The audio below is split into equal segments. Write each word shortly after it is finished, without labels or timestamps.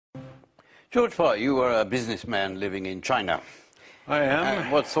George Parr, you are a businessman living in China. I am.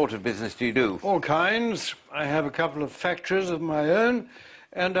 What sort of business do you do? All kinds. I have a couple of factories of my own,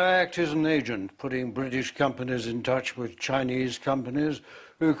 and I act as an agent, putting British companies in touch with Chinese companies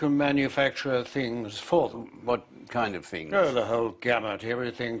who can manufacture things for them. What kind of things? Oh, the whole gamut,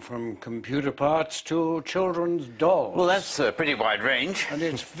 everything from computer parts to children's dolls. Well, that's a pretty wide range. And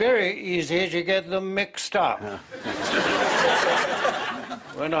it's very easy to get them mixed up.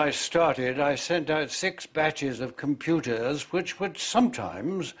 When I started, I sent out 6 batches of computers which would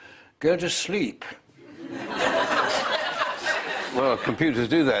sometimes go to sleep. Well, computers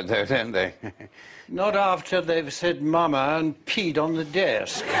do that, though, don't they? Not after they've said mama and peed on the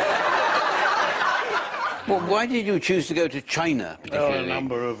desk. Well, why did you choose to go to China, particularly? Oh, a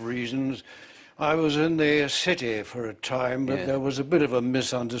number of reasons. I was in the city for a time, but there was a bit of a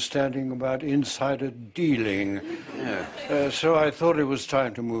misunderstanding about insider dealing. Yeah. So I thought it was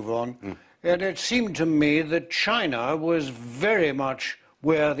time to move on. And it seemed to me that China was very much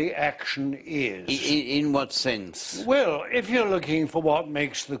where the action is. In what sense? Well, if you're looking for what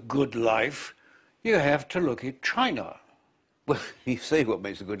makes the good life, you have to look at China. Well, you say what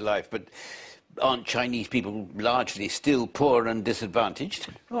makes a good life, but aren't Chinese people largely still poor and disadvantaged?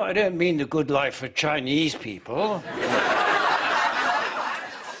 Oh, I don't mean the good life for Chinese people.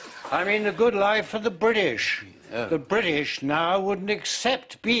 I mean the good life for the British. Oh. The British now wouldn't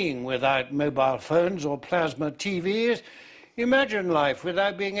accept being without mobile phones or plasma TVs. Imagine life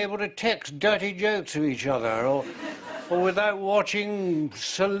without being able to text dirty jokes to each other, or without watching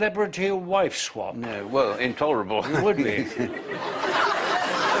celebrity wife swap. No, well, intolerable. It would be.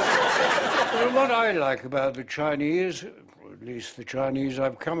 Well, what I like about the Chinese, or at least the Chinese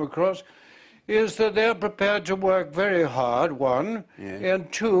I've come across, is that they're prepared to work very hard, one,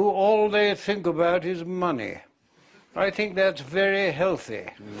 and two, all they think about is money. I think that's very healthy.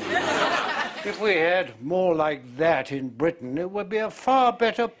 If we had more like that in Britain, it would be a far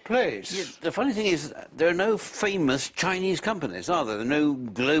better place. Yeah, the funny thing is, there are no famous Chinese companies, are there? There are no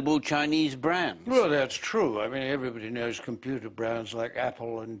global Chinese brands. Well, that's true. I mean, everybody knows computer brands like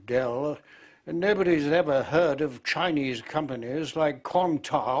Apple and Dell, and nobody's ever heard of Chinese companies like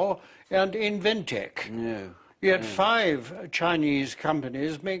Quantao and Inventec. No. Yet 5 Chinese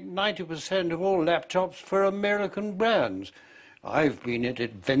companies make 90% of all laptops for American brands. I've been at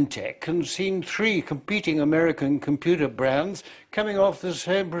Inventec and seen 3 competing American computer brands coming off the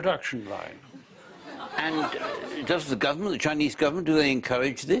same production line. And does the government, the Chinese government, do they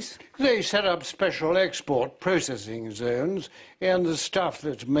encourage this? They set up special export processing zones, and the stuff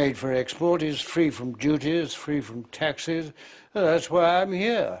that's made for export is free from duties, free from taxes. That's why I'm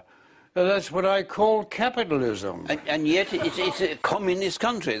here. That's what I call capitalism. And yet it's a communist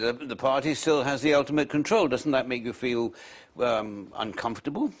country. The party still has the ultimate control. Doesn't that make you feel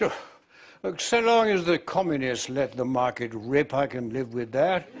uncomfortable? Look, so long as the communists let the market rip, I can live with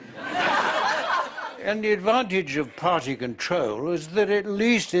that. And the advantage of party control is that at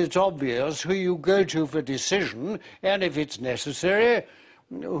least it's obvious who you go to for decision, and if it's necessary,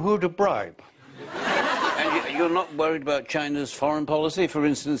 who to bribe. And you're not worried about China's foreign policy? For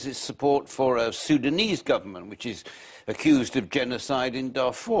instance, its support for a Sudanese government, which is accused of genocide in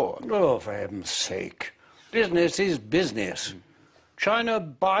Darfur. Oh, for heaven's sake. Business is business. China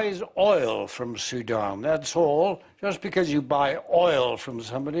buys oil from Sudan, that's all. Just because you buy oil from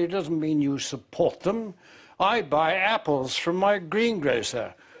somebody doesn't mean you support them. I buy apples from my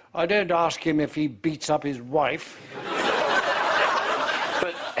greengrocer. I don't ask him if he beats up his wife.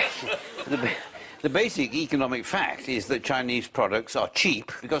 But the basic economic fact is that Chinese products are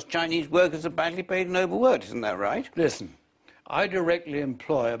cheap because Chinese workers are badly paid and overworked, isn't that right? Listen, I directly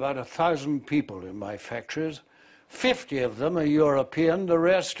employ about 1,000 people in my factories. 50 of them are European, the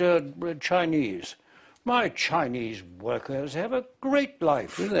rest are Chinese. My Chinese workers have a great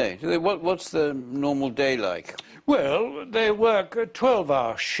life. Do they? What's the normal day like? Well, they work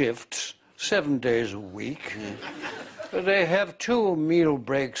 12-hour shifts, 7 days a week. They have 2 meal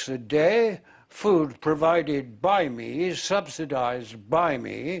breaks a day, food provided by me, subsidized by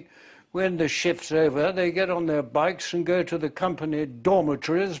me. When the shift's over, they get on their bikes and go to the company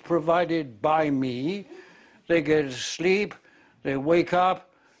dormitories provided by me. They go to sleep, they wake up,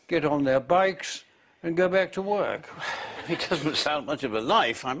 get on their bikes, and go back to work. It doesn't sound much of a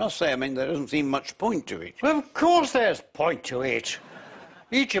life, I must say. I mean, there doesn't seem much point to it. Well, of course there's point to it.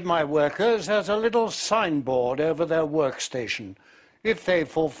 Each of my workers has a little signboard over their workstation. If they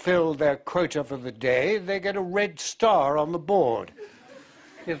fulfill their quota for the day, they get a red star on the board.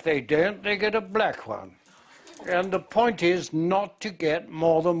 If they don't, they get a black one. And the point is not to get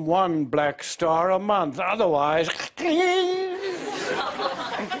more than 1 black star a month. Otherwise,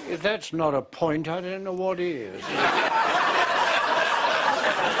 If that's not a point, I don't know what is.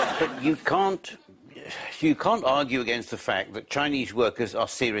 But you can't argue against the fact that Chinese workers are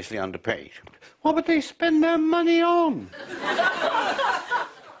seriously underpaid. What would they spend their money on?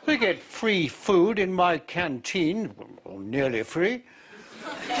 They get free food in my canteen, or nearly free,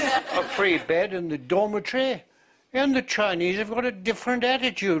 a free bed in the dormitory, and the Chinese have got a different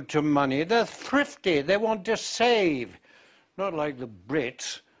attitude to money. They're thrifty, they want to save. Not like the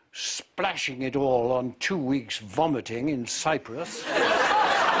Brits, splashing it all on 2 weeks vomiting in Cyprus.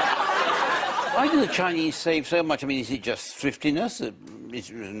 Why do the Chinese save so much? I mean, is it just thriftiness? Is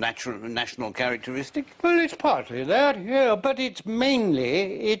it a national characteristic? Well, it's partly that, yeah, but it's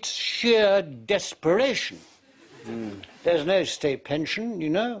sheer desperation. There's no state pension, you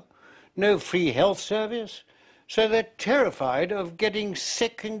know, no free health service. So they're terrified of getting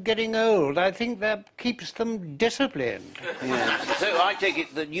sick and getting old. I think that keeps them disciplined. Yeah. So I take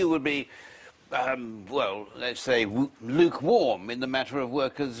it that you would be, well, let's say, lukewarm in the matter of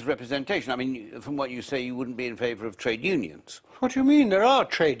workers' representation. I mean, from what you say, you wouldn't be in favour of trade unions. What do you mean? There are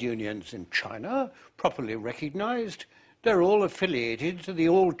trade unions in China, properly recognised. They're all affiliated to the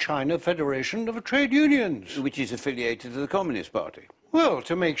All-China Federation of Trade Unions. Which is affiliated to the Communist Party. Well,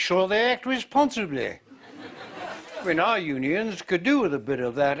 to make sure they act responsibly. I mean, our unions could do with a bit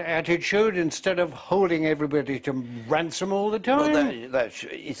of that attitude instead of holding everybody to ransom all the time. Well,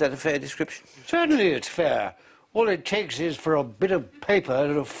 is that a fair description? Certainly it's fair. All it takes is for a bit of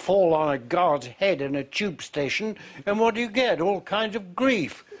paper to fall on a guard's head in a tube station, and what do you get? All kinds of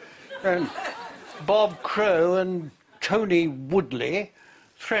grief. And Bob Crow and Tony Woodley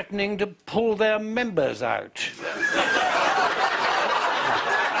threatening to pull their members out.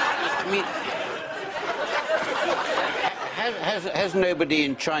 I mean, has nobody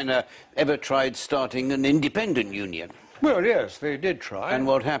in China ever tried starting an independent union? Well, yes, they did try. And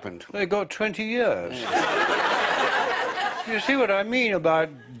what happened? They got 20 years. You see what I mean about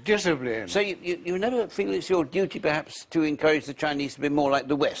discipline? So you never feel it's your duty, perhaps, to encourage the Chinese to be more like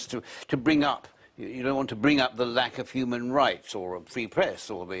the West, to bring up... You don't want to bring up the lack of human rights or a free press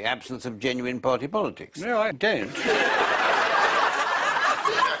or the absence of genuine party politics. No, I don't.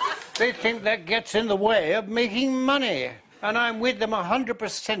 They think that gets in the way of making money. And I'm with them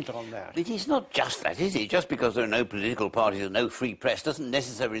 100% on that. It is not just that, is it? Just because there are no political parties and no free press doesn't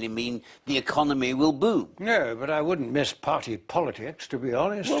necessarily mean the economy will boom. No, but I wouldn't miss party politics, to be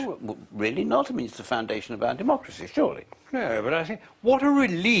honest. Well, really not. I mean, it's the foundation of our democracy, surely. No, but I think what a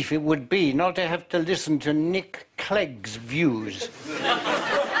relief it would be not to have to listen to Nick Clegg's views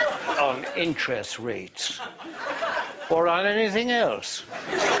on interest rates or on anything else.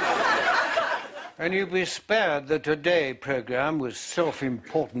 And you'd be spared the Today programme with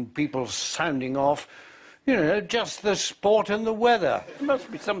self-important people sounding off, you know, just the sport and the weather. It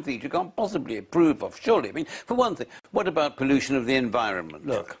must be something you can't possibly approve of, surely. I mean, for one thing, what about pollution of the environment?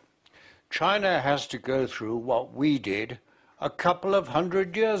 Look, China has to go through what we did a couple of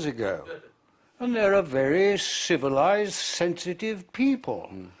 100 years ago. And they're a very civilised, sensitive people.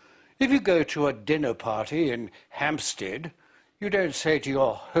 If you go to a dinner party in Hampstead, you don't say to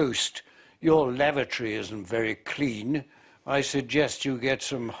your host, "Your lavatory isn't very clean. I suggest you get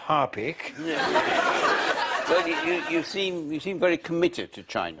some Harpic." Well, you seem very committed to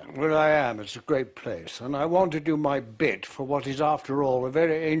China. Well, I am. It's a great place. And I want to do my bit for what is, after all, a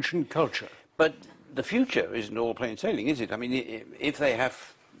very ancient culture. But the future isn't all plain sailing, is it? I mean, if they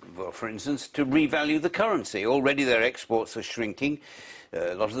have, well, for instance, to revalue the currency. Already their exports are shrinking.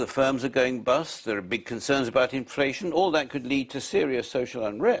 A lot of the firms are going bust. There are big concerns about inflation. All that could lead to serious social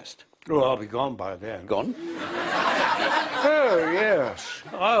unrest. Oh, I'll be gone by then. Gone? Oh, yes.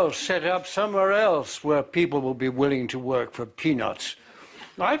 I'll set up somewhere else where people will be willing to work for peanuts.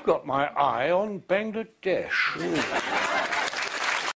 I've got my eye on Bangladesh.